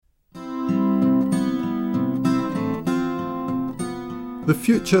The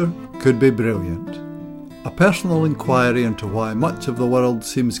future could be brilliant. A personal inquiry into why much of the world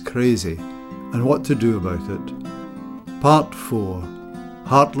seems crazy and what to do about it. Part 4.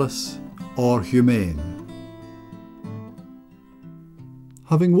 Heartless or Humane.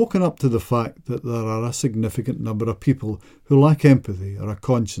 Having woken up to the fact that there are a significant number of people who lack empathy or a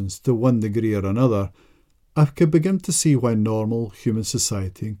conscience to one degree or another, I could begin to see why normal human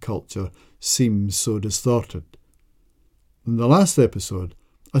society and culture seems so distorted. In the last episode,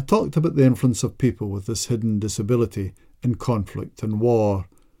 I talked about the influence of people with this hidden disability in conflict and war,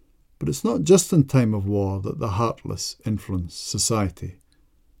 but it's not just in time of war that the heartless influence society.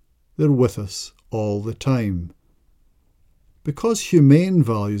 They're with us all the time. Because humane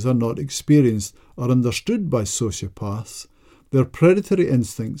values are not experienced or understood by sociopaths, their predatory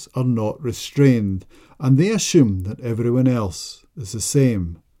instincts are not restrained, and they assume that everyone else is the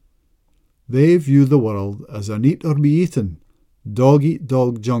same. They view the world as an eat or be eaten,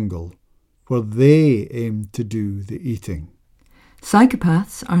 dog-eat-dog jungle, where they aim to do the eating.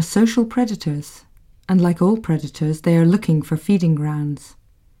 Psychopaths are social predators, and like all predators, they are looking for feeding grounds.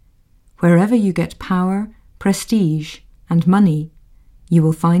 Wherever you get power, prestige, and money, you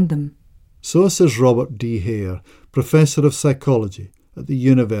will find them. So says Robert D. Hare, Professor of Psychology at the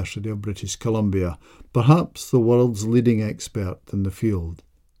University of British Columbia, perhaps the world's leading expert in the field.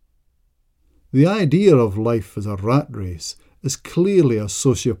 The idea of life as a rat race is clearly a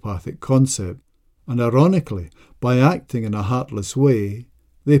sociopathic concept, and ironically, by acting in a heartless way,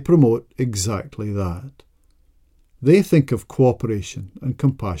 they promote exactly that. They think of cooperation and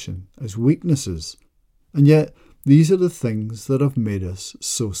compassion as weaknesses, and yet these are the things that have made us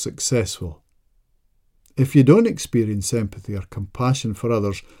so successful. If you don't experience empathy or compassion for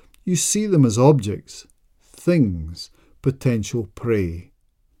others, you see them as objects, things, potential prey.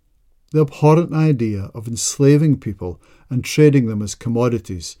 The abhorrent idea of enslaving people and trading them as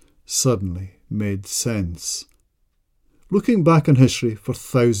commodities suddenly made sense. Looking back on history for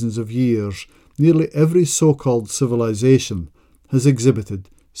thousands of years, nearly every so-called civilization has exhibited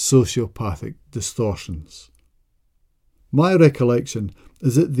sociopathic distortions. My recollection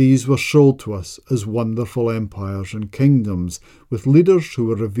is that these were sold to us as wonderful empires and kingdoms with leaders who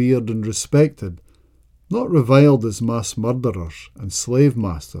were revered and respected, not reviled as mass murderers and slave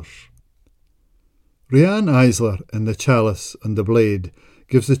masters. Riane Eisler in The Chalice and the Blade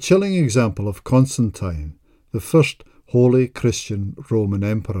gives the chilling example of Constantine, the first holy Christian Roman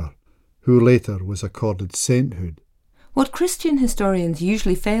emperor, who later was accorded sainthood. What Christian historians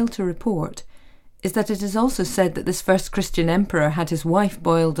usually fail to report is that it is also said that this first Christian emperor had his wife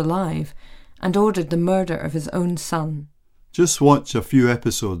boiled alive and ordered the murder of his own son. Just watch a few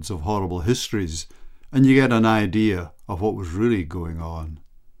episodes of Horrible Histories and you get an idea of what was really going on.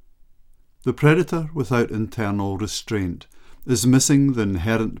 The predator without internal restraint is missing the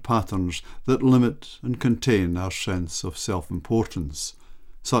inherent patterns that limit and contain our sense of self-importance,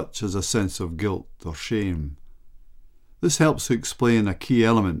 such as a sense of guilt or shame. This helps to explain a key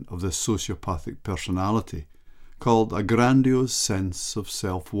element of this sociopathic personality, called a grandiose sense of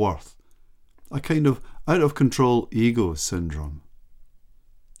self-worth, a kind of out-of-control ego syndrome.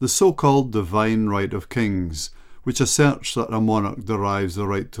 The so-called divine right of kings, which asserts that a monarch derives the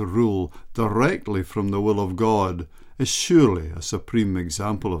right to rule directly from the will of God, is surely a supreme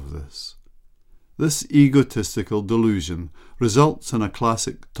example of this. This egotistical delusion results in a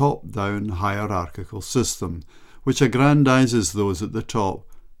classic top-down hierarchical system, which aggrandizes those at the top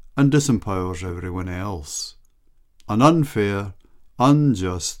and disempowers everyone else. An unfair,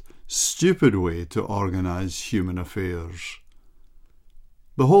 unjust, stupid way to organise human affairs.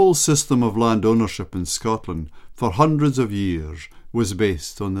 The whole system of land ownership in Scotland for hundreds of years was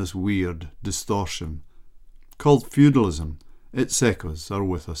based on this weird distortion. Called feudalism, its echoes are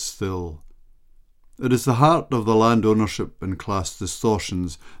with us still. It is the heart of the land ownership and class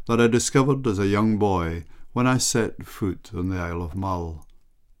distortions that I discovered as a young boy when I set foot on the Isle of Mull.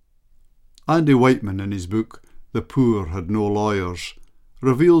 Andy Wightman, in his book The Poor Had No Lawyers,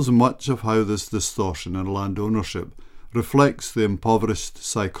 reveals much of how this distortion in land ownership reflects the impoverished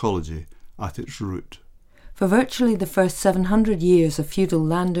psychology at its root. For virtually the first 700 years of feudal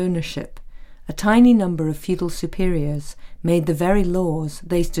land ownership, a tiny number of feudal superiors made the very laws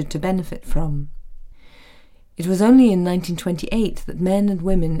they stood to benefit from. It was only in 1928 that men and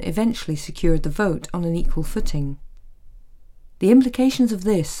women eventually secured the vote on an equal footing. The implications of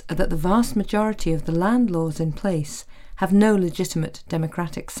this are that the vast majority of the land laws in place have no legitimate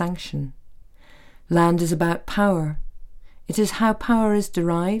democratic sanction. Land is about power. It is how power is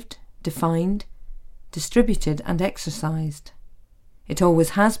derived, defined, distributed and exercised. It always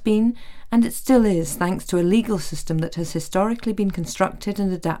has been, and it still is, thanks to a legal system that has historically been constructed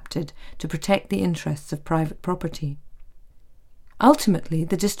and adapted to protect the interests of private property. Ultimately,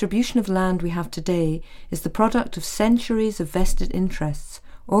 the distribution of land we have today is the product of centuries of vested interests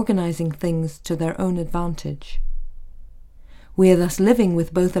organising things to their own advantage. We are thus living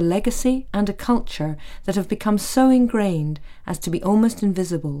with both a legacy and a culture that have become so ingrained as to be almost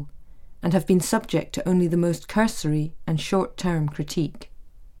invisible, and have been subject to only the most cursory and short-term critique.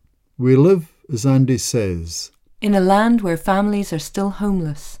 We live, as Andy says, in a land where families are still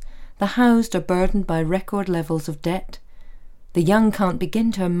homeless, the housed are burdened by record levels of debt, the young can't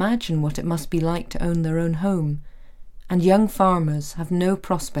begin to imagine what it must be like to own their own home, and young farmers have no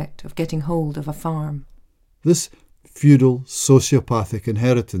prospect of getting hold of a farm. This feudal sociopathic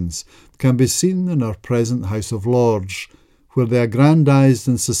inheritance can be seen in our present House of Lords, where the aggrandised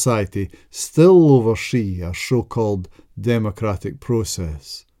in society still oversee our so-called democratic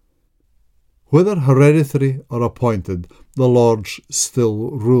process. Whether hereditary or appointed, the Lords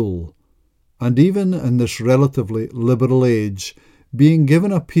still rule, and even in this relatively liberal age, being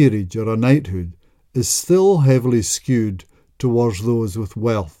given a peerage or a knighthood is still heavily skewed towards those with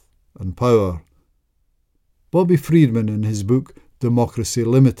wealth and power. Bobby Friedman, in his book Democracy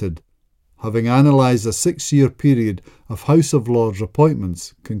Limited, having analysed a 6-year period of House of Lords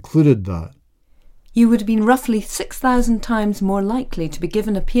appointments, concluded that you would have been roughly 6,000 times more likely to be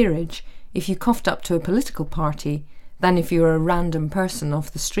given a peerage if you coughed up to a political party than if you were a random person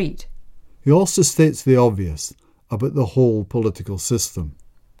off the street. He also states the obvious about the whole political system.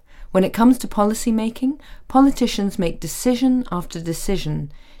 When it comes to policy making, politicians make decision after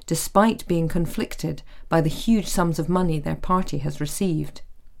decision, despite being conflicted by the huge sums of money their party has received.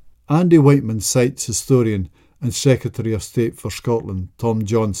 Andy Wightman cites historian and Secretary of State for Scotland Tom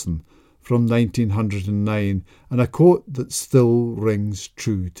Johnston from 1909, and a quote that still rings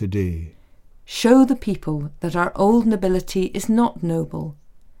true today. Show the people that our old nobility is not noble,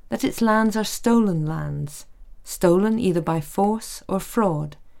 that its lands are stolen lands, stolen either by force or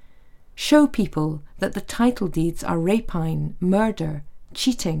fraud. Show people that the title deeds are rapine, murder,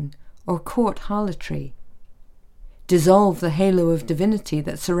 cheating, or court harlotry. Dissolve the halo of divinity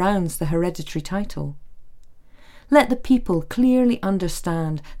that surrounds the hereditary title. Let the people clearly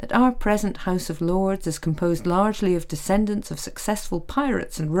understand that our present House of Lords is composed largely of descendants of successful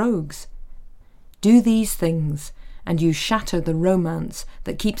pirates and rogues. Do these things, and you shatter the romance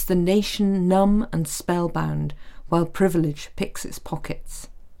that keeps the nation numb and spellbound while privilege picks its pockets.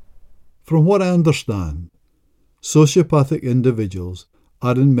 From what I understand, sociopathic individuals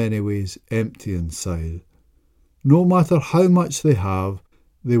are in many ways empty inside. No matter how much they have,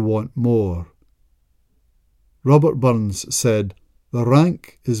 they want more. Robert Burns said, "The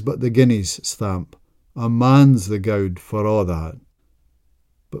rank is but the guinea's stamp, a man's the gowd for a' that."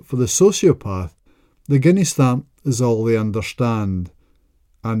 But for the sociopath, the guinea stamp is all they understand,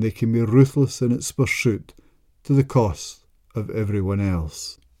 and they can be ruthless in its pursuit to the cost of everyone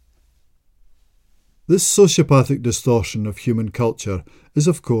else. This sociopathic distortion of human culture is,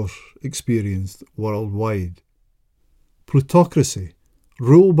 of course, experienced worldwide. Plutocracy,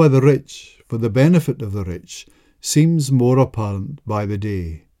 rule by the rich for the benefit of the rich, seems more apparent by the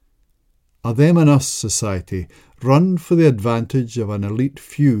day. A them and us society run for the advantage of an elite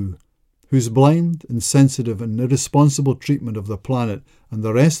few whose blind, insensitive and irresponsible treatment of the planet and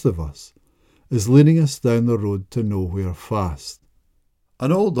the rest of us is leading us down the road to nowhere fast.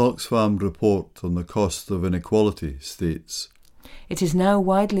 An old Oxfam report on the cost of inequality states, "It is now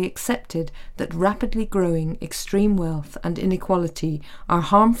widely accepted that rapidly growing extreme wealth and inequality are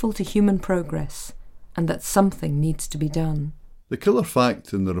harmful to human progress, and that something needs to be done." The killer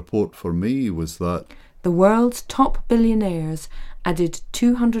fact in the report for me was that the world's top billionaires added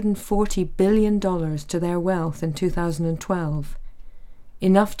 $240 billion to their wealth in 2012,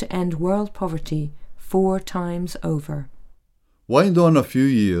 enough to end world poverty 4 times over. Wind on a few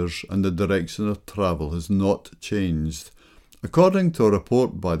years and the direction of travel has not changed. According to a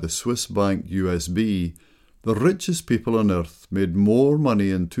report by the Swiss bank USB, the richest people on earth made more money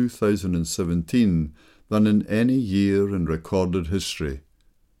in 2017 than in any year in recorded history.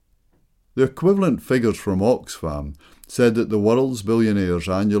 The equivalent figures from Oxfam said that the world's billionaires'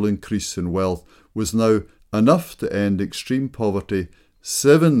 annual increase in wealth was now enough to end extreme poverty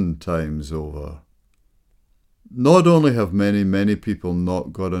 7 times over. Not only have many people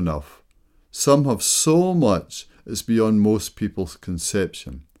not got enough, some have so much it's beyond most people's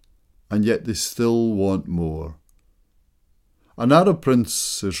conception, and yet they still want more. An Arab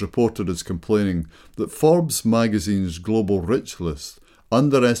prince is reported as complaining that Forbes magazine's global rich list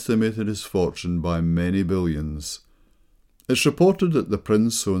underestimated his fortune by many billions. It's reported that the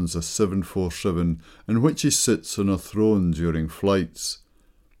prince owns a 747 in which he sits on a throne during flights.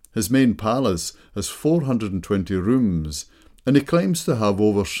 His main palace has 420 rooms, and he claims to have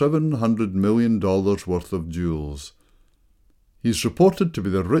over $700 million worth of jewels. He's reported to be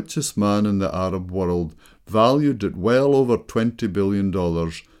the richest man in the Arab world, valued at well over $20 billion,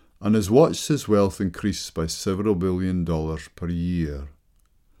 and has watched his wealth increase by several $billion per year.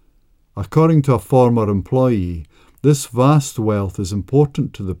 According to a former employee, this vast wealth is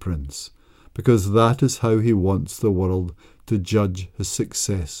important to the prince, because that is how he wants the world to judge his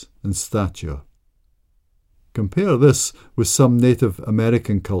success and stature. Compare this with some Native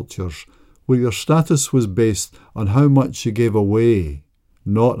American cultures, where your status was based on how much you gave away,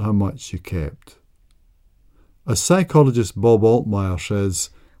 not how much you kept. As psychologist Bob Altmaier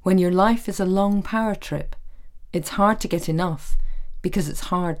says, "When your life is a long power trip, it's hard to get enough because it's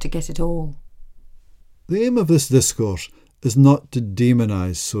hard to get it all." The aim of this discourse is not to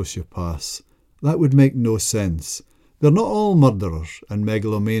demonise sociopaths. That would make no sense. They're not all murderers and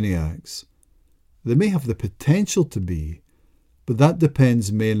megalomaniacs. They may have the potential to be, but that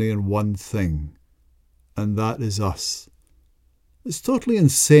depends mainly on one thing, and that is us. It's totally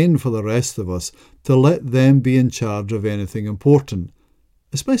insane for the rest of us to let them be in charge of anything important,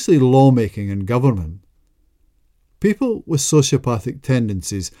 especially lawmaking and government. People with sociopathic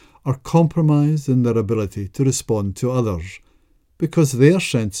tendencies are compromised in their ability to respond to others, because their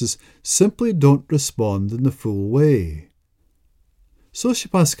senses simply don't respond in the full way.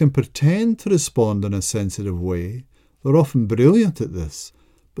 Sociopaths can pretend to respond in a sensitive way. They're often brilliant at this,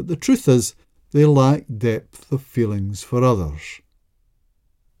 but the truth is they lack depth of feelings for others.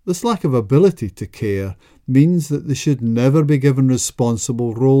 This lack of ability to care means that they should never be given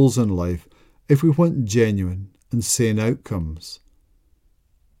responsible roles in life if we want genuine and sane outcomes.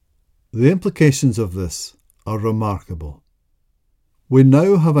 The implications of this are remarkable. We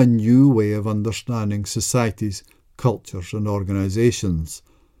now have a new way of understanding societies, cultures and organisations.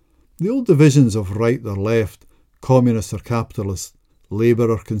 The old divisions of right or left, communist or capitalist, Labour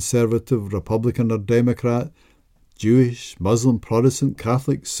or Conservative, Republican or Democrat, Jewish, Muslim, Protestant,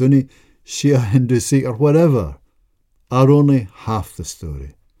 Catholic, Sunni, Shia, Hindu, Sikh or whatever, are only half the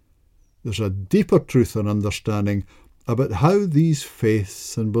story. There's a deeper truth and understanding about how these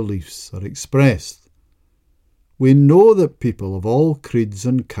faiths and beliefs are expressed. We know that people of all creeds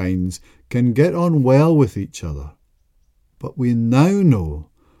and kinds can get on well with each other, but we now know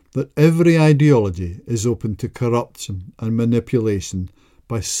that every ideology is open to corruption and manipulation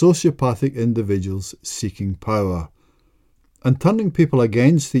by sociopathic individuals seeking power, and turning people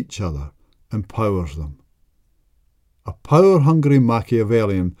against each other empowers them. A power-hungry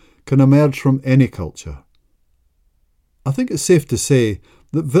Machiavellian can emerge from any culture. I think it's safe to say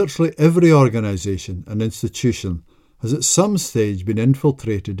that virtually every organisation and institution has at some stage been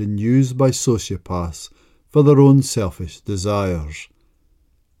infiltrated and used by sociopaths for their own selfish desires.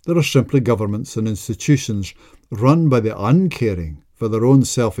 There are simply governments and institutions run by the uncaring for their own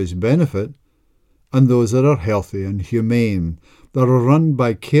selfish benefit, and those that are healthy and humane, that are run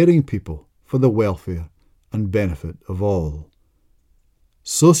by caring people for the welfare and benefit of all.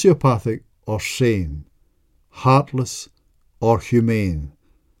 Sociopathic or sane, heartless or humane,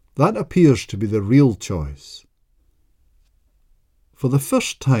 that appears to be the real choice. For the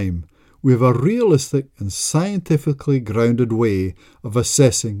first time, we have a realistic and scientifically grounded way of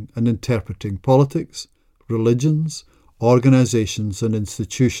assessing and interpreting politics, religions, organisations and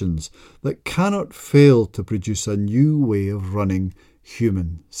institutions that cannot fail to produce a new way of running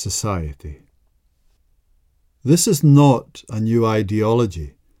human society. This is not a new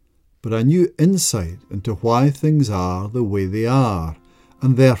ideology, but a new insight into why things are the way they are,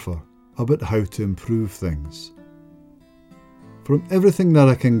 and therefore about how to improve things. From everything that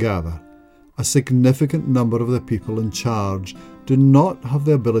I can gather, a significant number of the people in charge do not have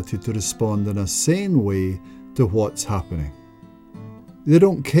the ability to respond in a sane way to what's happening. They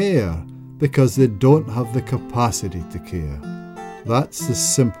don't care because they don't have the capacity to care. That's the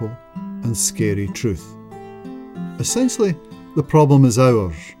simple and scary truth. Essentially, the problem is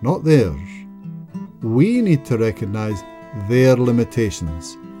ours, not theirs. We need to recognise their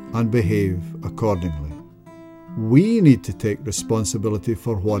limitations and behave accordingly. We need to take responsibility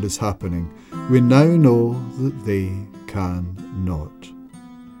for what is happening. We now know that they cannot.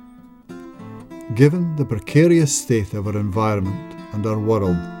 Given the precarious state of our environment and our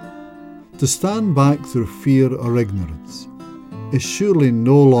world, to stand back through fear or ignorance is surely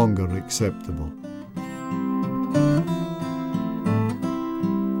no longer acceptable.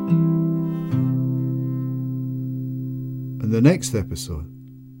 In the next episode,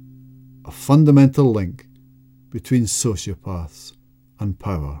 a fundamental link between sociopaths and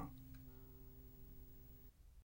power.